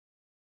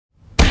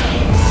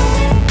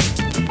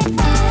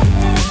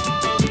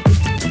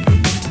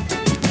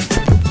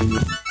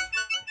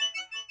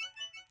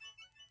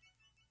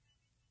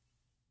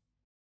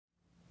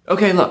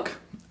Okay, look,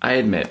 I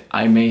admit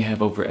I may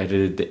have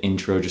over-edited the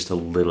intro just a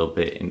little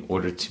bit in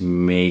order to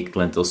make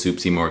lentil soup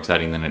seem more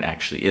exciting than it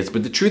actually is,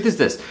 but the truth is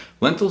this: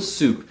 lentil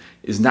soup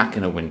is not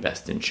going to win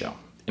best in show.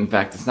 In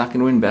fact, it's not going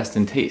to win best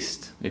in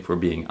taste, if we're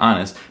being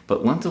honest,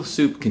 but lentil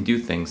soup can do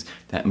things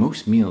that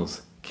most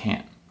meals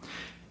can't.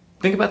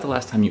 Think about the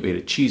last time you ate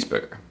a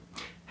cheeseburger.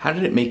 How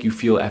did it make you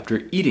feel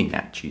after eating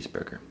that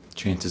cheeseburger?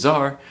 Chances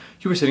are,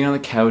 you were sitting on the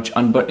couch,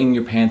 unbuttoning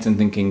your pants and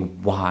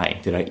thinking, why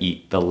did I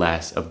eat the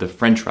last of the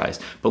french fries?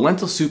 But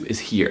lentil soup is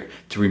here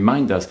to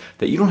remind us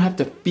that you don't have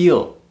to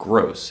feel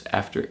gross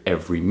after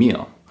every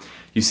meal.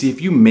 You see,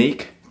 if you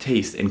make,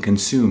 taste, and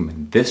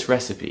consume this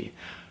recipe,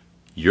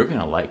 you're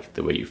gonna like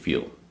the way you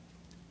feel.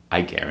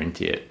 I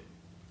guarantee it.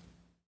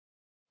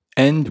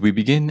 And we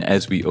begin,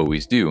 as we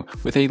always do,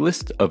 with a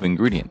list of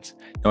ingredients.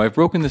 Now, I've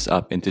broken this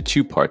up into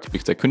two parts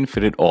because I couldn't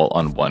fit it all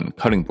on one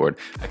cutting board.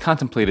 I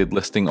contemplated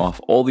listing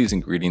off all these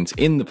ingredients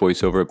in the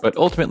voiceover, but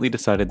ultimately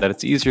decided that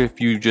it's easier if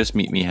you just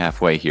meet me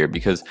halfway here,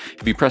 because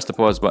if you press the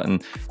pause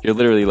button, you're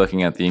literally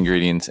looking at the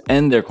ingredients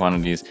and their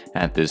quantities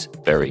at this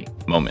very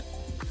moment.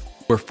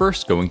 We're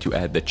first going to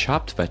add the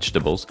chopped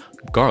vegetables,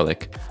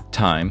 garlic,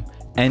 thyme,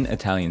 and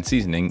Italian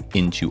seasoning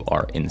into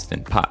our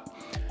Instant Pot.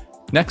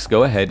 Next,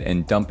 go ahead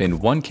and dump in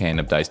 1 can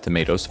of diced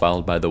tomatoes,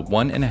 followed by the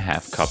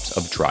 1.5 cups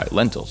of dry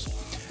lentils.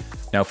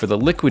 Now for the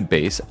liquid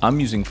base, I'm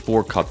using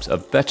 4 cups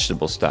of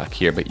vegetable stock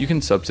here, but you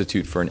can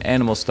substitute for an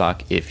animal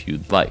stock if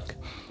you'd like.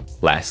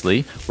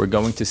 Lastly, we're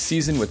going to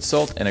season with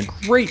salt and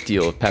a great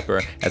deal of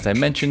pepper. As I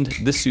mentioned,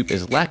 this soup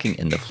is lacking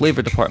in the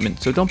flavor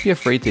department, so don't be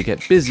afraid to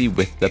get busy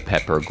with the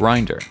pepper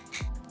grinder.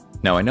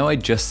 Now I know I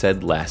just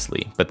said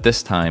lastly, but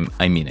this time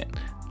I mean it.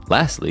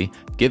 Lastly,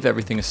 give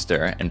everything a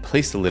stir and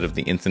place the lid of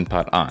the Instant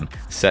Pot on,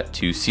 set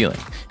to sealing.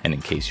 And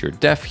in case you're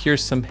deaf,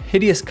 here's some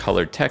hideous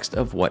colored text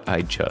of what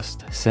I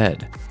just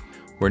said.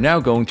 We're now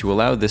going to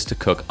allow this to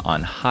cook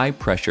on high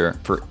pressure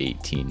for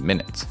 18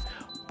 minutes.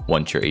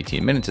 Once your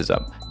 18 minutes is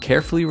up,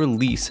 carefully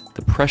release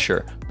the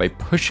pressure by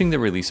pushing the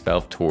release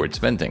valve towards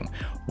venting.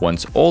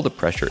 Once all the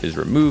pressure is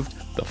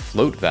removed, the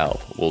float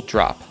valve will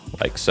drop,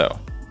 like so.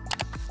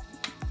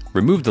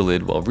 Remove the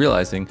lid while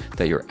realizing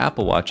that your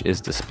Apple Watch is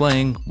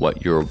displaying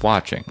what you're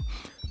watching.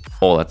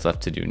 All that's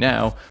left to do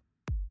now...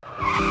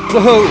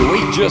 Whoa,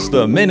 wait just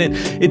a minute!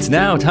 It's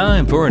now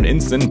time for an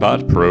Instant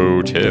Pot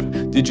pro tip.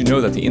 Did you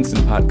know that the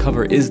Instant Pot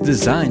cover is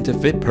designed to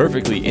fit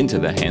perfectly into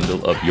the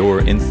handle of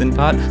your Instant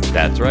Pot?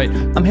 That's right,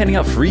 I'm handing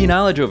out free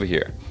knowledge over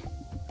here.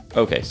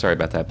 Okay, sorry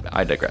about that,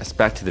 I digress.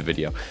 Back to the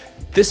video.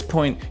 At this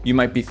point, you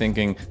might be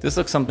thinking, this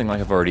looks something like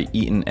I've already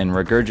eaten and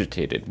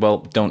regurgitated. Well,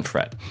 don't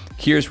fret.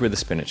 Here's where the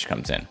spinach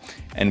comes in.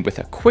 And with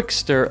a quick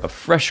stir of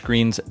fresh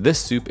greens, this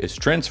soup is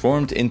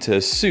transformed into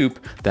a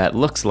soup that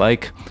looks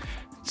like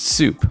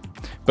soup.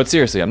 But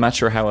seriously, I'm not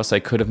sure how else I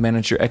could have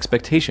managed your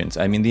expectations.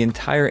 I mean, the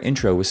entire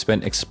intro was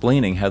spent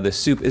explaining how this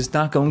soup is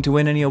not going to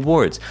win any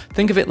awards.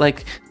 Think of it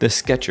like the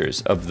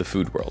Skechers of the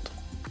food world.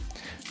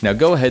 Now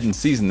go ahead and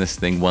season this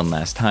thing one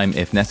last time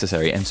if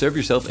necessary and serve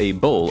yourself a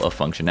bowl of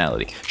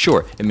functionality.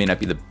 Sure, it may not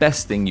be the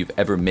best thing you've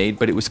ever made,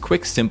 but it was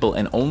quick, simple,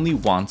 and only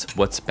wants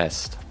what's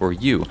best for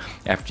you.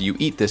 After you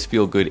eat this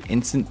feel-good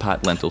Instant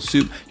Pot lentil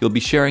soup, you'll be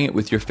sharing it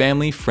with your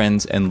family,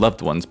 friends, and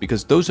loved ones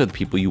because those are the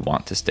people you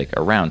want to stick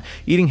around.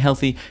 Eating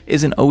healthy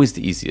isn't always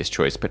the easiest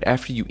choice, but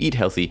after you eat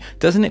healthy,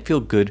 doesn't it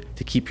feel good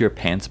to keep your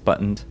pants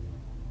buttoned?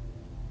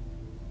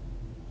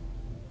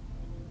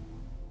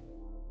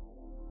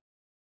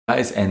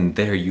 Guys, and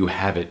there you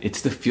have it.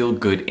 It's the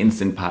feel-good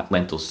Instant Pot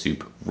lentil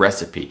soup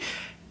recipe.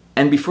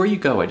 And before you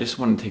go, I just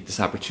want to take this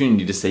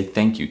opportunity to say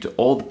thank you to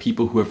all the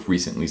people who have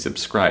recently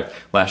subscribed.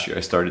 Last year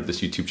I started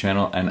this YouTube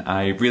channel and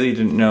I really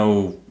didn't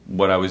know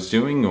what I was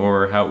doing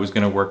or how it was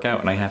going to work out,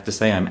 and I have to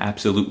say I'm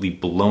absolutely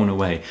blown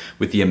away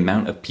with the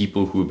amount of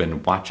people who have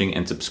been watching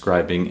and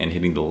subscribing and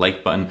hitting the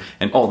like button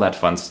and all that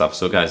fun stuff.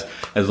 So guys,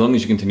 as long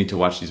as you continue to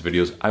watch these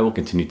videos, I will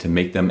continue to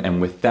make them, and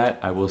with that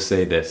I will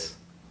say this: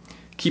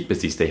 keep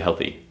busy, stay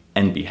healthy,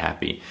 and be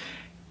happy.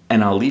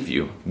 And I'll leave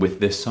you with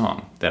this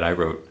song that I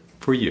wrote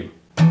for you.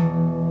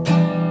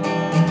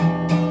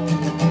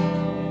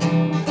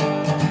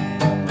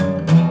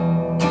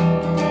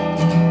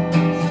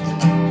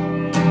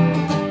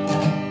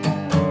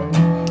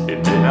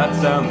 It may not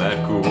sound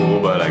that cool,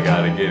 but I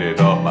gotta get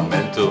it off my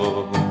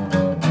mental.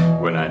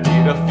 When I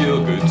need a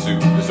feel-good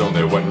soup, there's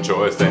only one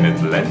choice and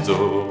it's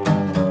lentil.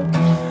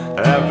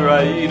 After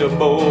I eat a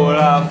bowl,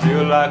 I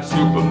feel like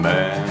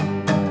Superman.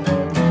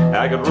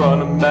 I could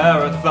run a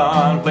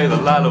marathon, play the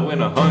lotto, win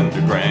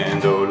 100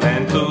 grand. Oh,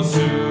 lentil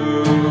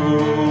soup,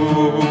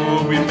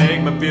 you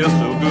make me feel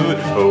so good.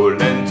 Oh,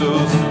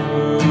 lentil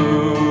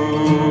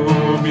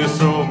soup, you're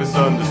so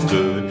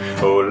misunderstood.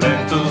 Oh,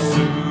 lentil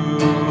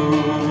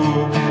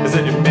soup, I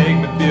said you make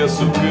me feel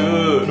so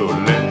good. Oh,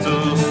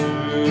 lentil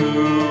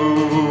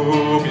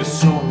soup, you're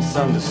so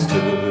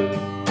misunderstood.